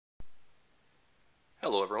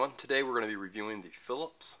Hello everyone, today we're going to be reviewing the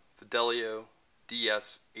Philips Fidelio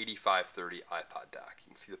DS8530 iPod dock. You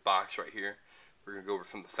can see the box right here. We're going to go over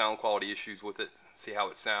some of the sound quality issues with it, see how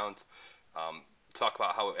it sounds, talk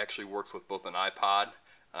about how it actually works with both an iPod,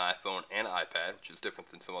 an iPhone, and an iPad, which is different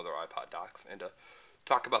than some other iPod docks, and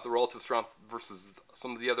talk about the relative strength versus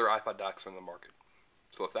some of the other iPod docks on the market.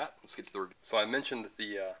 So with that, let's get to the review. So I mentioned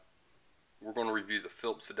that we're going to review the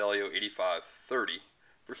Philips Fidelio 8530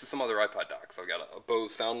 versus some other iPod docks. I've got a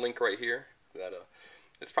Bose SoundLink right here that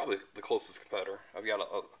it's probably the closest competitor. I've got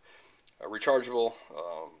a rechargeable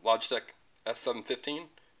Logitech S715,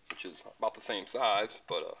 which is about the same size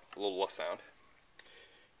but a little less sound.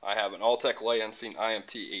 I have an Alltech Lay Unseen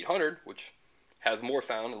IMT 800, which has more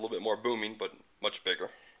sound, a little bit more booming, but much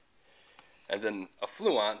bigger. And then a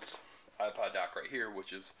Fluence iPod dock right here,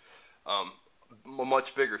 which is a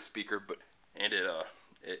much bigger speaker, and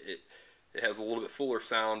it has a little bit fuller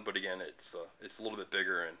sound, but again, it's a little bit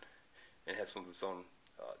bigger and has some of its own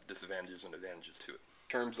disadvantages and advantages to it. In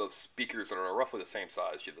terms of speakers that are roughly the same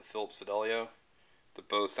size, you have the Philips Fidelio, the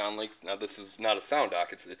Bose SoundLink. Now this is not a sound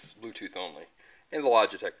dock; it's Bluetooth only, and the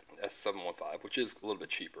Logitech S715, which is a little bit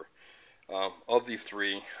cheaper. Of these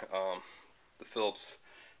three, the Philips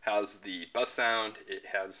has the best sound. It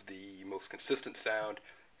has the most consistent sound,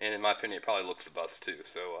 and in my opinion, it probably looks the best too.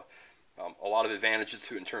 So. A lot of advantages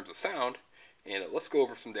to it in terms of sound, and let's go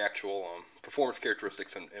over some of the actual performance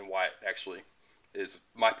characteristics and why it actually is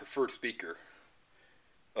my preferred speaker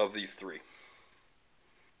of these three.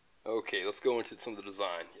 Okay, let's go into some of the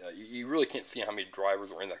design. You really can't see how many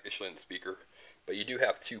drivers are actually in the speaker, but you do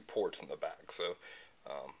have two ports in the back, so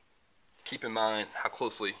keep in mind how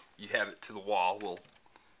closely you have it to the wall will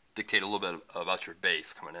dictate a little bit about your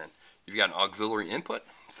bass coming in. You've got an auxiliary input,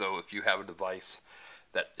 so if you have a device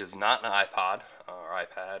that is not an iPod or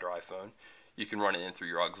iPad or iPhone, you can run it in through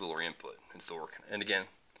your auxiliary input and still work. And again,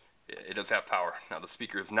 it does have power. Now the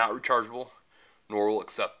speaker is not rechargeable, nor will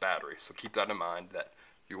accept batteries, so keep that in mind that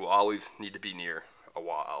you will always need to be near a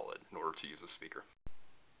wall outlet in order to use the speaker.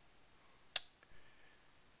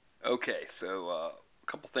 Okay, so a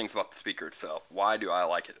couple things about the speaker itself. Why do I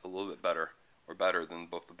like it a little bit better, or better than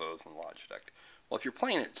both the Bose and the Logitech? Well, if you're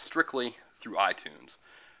playing it strictly through iTunes,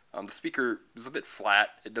 the speaker is a bit flat.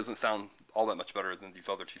 It doesn't sound all that much better than these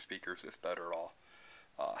other two speakers, if better at all.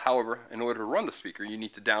 However, in order to run the speaker, you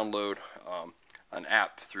need to download an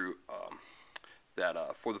app through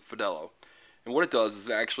for the Fidelio. And what it does is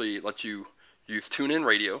it actually lets you use TuneIn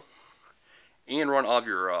Radio and run all of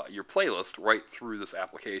your playlist right through this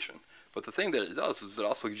application. But the thing that it does is it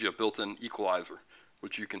also gives you a built-in equalizer,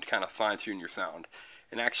 which you can kind of fine-tune your sound.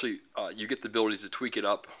 And actually, you get the ability to tweak it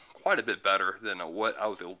up quite a bit better than what I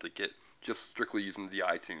was able to get just strictly using the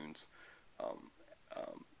iTunes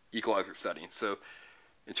equalizer settings. So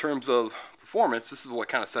in terms of performance, this is what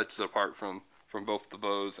kind of sets it apart from both the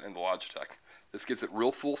Bose and the Logitech. This gives it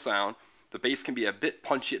real full sound. The bass can be a bit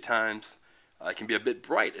punchy at times. It can be a bit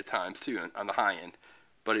bright at times too on the high end,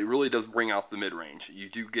 but it really does bring out the mid-range. You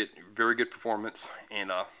do get very good performance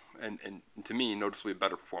and to me, noticeably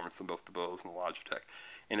better performance than both the Bose and the Logitech.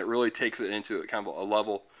 And it really takes it into kind of a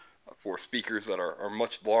level for speakers that are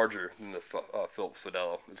much larger than the Philips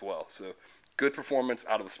Fidelio as well. So good performance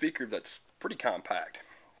out of a speaker that's pretty compact.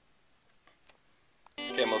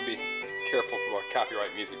 Okay, I'm going to be careful for our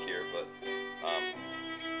copyright music here, but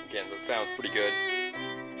again, the sound's pretty good.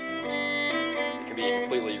 It can be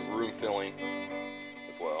completely room-filling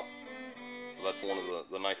as well. So that's one of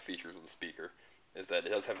the nice features of the speaker, is that it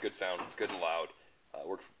does have good sound. It's good and loud. It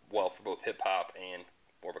works well for both hip-hop and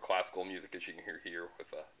more of a classical music, as you can hear here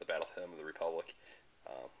with the Battle Hymn of the Republic,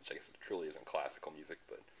 which I guess it truly isn't classical music,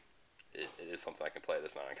 but it is something I can play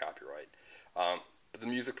that's not on copyright. But the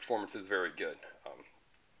music performance is very good.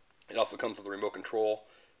 It also comes with a remote control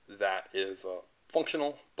that is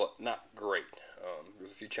functional, but not great.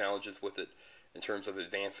 There's a few challenges with it in terms of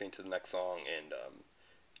advancing to the next song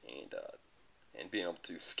and being able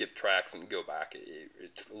to skip tracks and go back.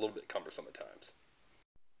 It's a little bit cumbersome at times.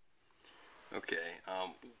 Okay,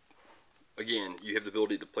 again, you have the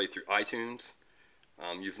ability to play through iTunes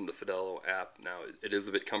using the Fidelio app. Now, it is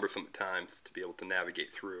a bit cumbersome at times to be able to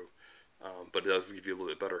navigate through, but it does give you a little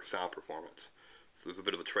bit better sound performance. So there's a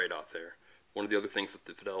bit of a trade-off there. One of the other things that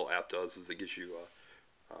the Fidelio app does is it gives you,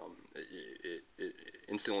 it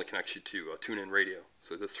instantly connects you to TuneIn Radio.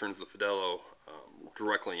 So this turns the Fidelio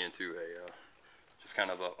directly into just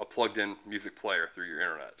kind of a plugged-in music player through your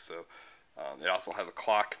internet. So it also has a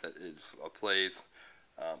clock that plays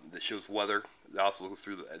that shows weather. It also goes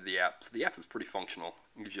through the app. So the app is pretty functional.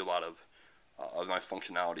 It gives you a lot of nice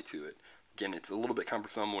functionality to it. Again, it's a little bit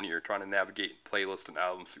cumbersome when you're trying to navigate playlists and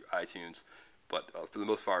albums through iTunes, but for the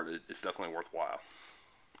most part, it's definitely worthwhile.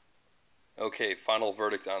 Okay, final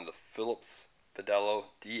verdict on the Philips Fidelio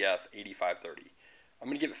DS8530. I'm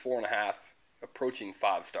going to give it 4.5, approaching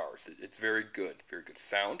 5 stars. It's very good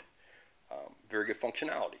sound, very good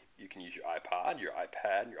functionality. You can use your iPod, your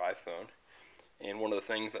iPad, your iPhone. And one of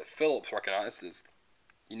the things that Philips recognized is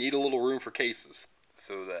you need a little room for cases,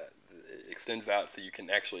 so that it extends out so you can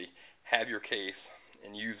actually have your case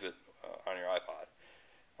and use it on your iPod.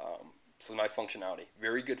 So nice functionality.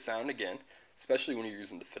 Very good sound again, especially when you're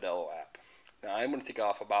using the Fidelio app. Now I'm going to take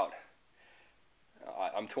off about,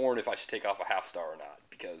 I'm torn if I should take off a half star or not,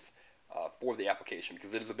 because for the application,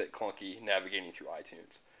 because it is a bit clunky navigating through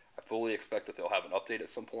iTunes. I fully expect that they'll have an update at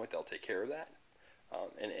some point. They'll take care of that.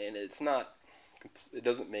 And it's not, it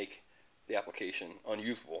doesn't make the application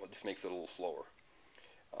unusable. It just makes it a little slower.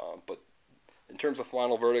 But in terms of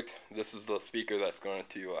final verdict, this is the speaker that's going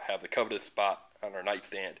to have the coveted spot on our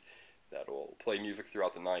nightstand that will play music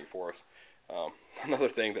throughout the night for us. Another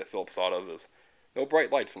thing that Philips thought of is no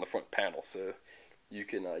bright lights on the front panel, so you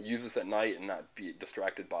can use this at night and not be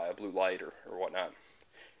distracted by a blue light or whatnot.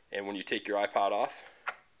 And when you take your iPod off,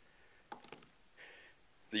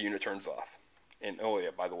 the unit turns off. And oh yeah,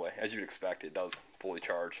 by the way, as you'd expect, it does fully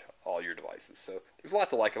charge all your devices. So there's a lot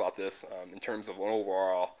to like about this in terms of an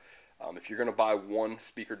overall. If you're going to buy one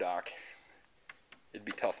speaker dock, it'd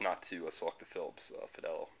be tough not to select the Philips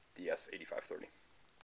Fidelio DS8530.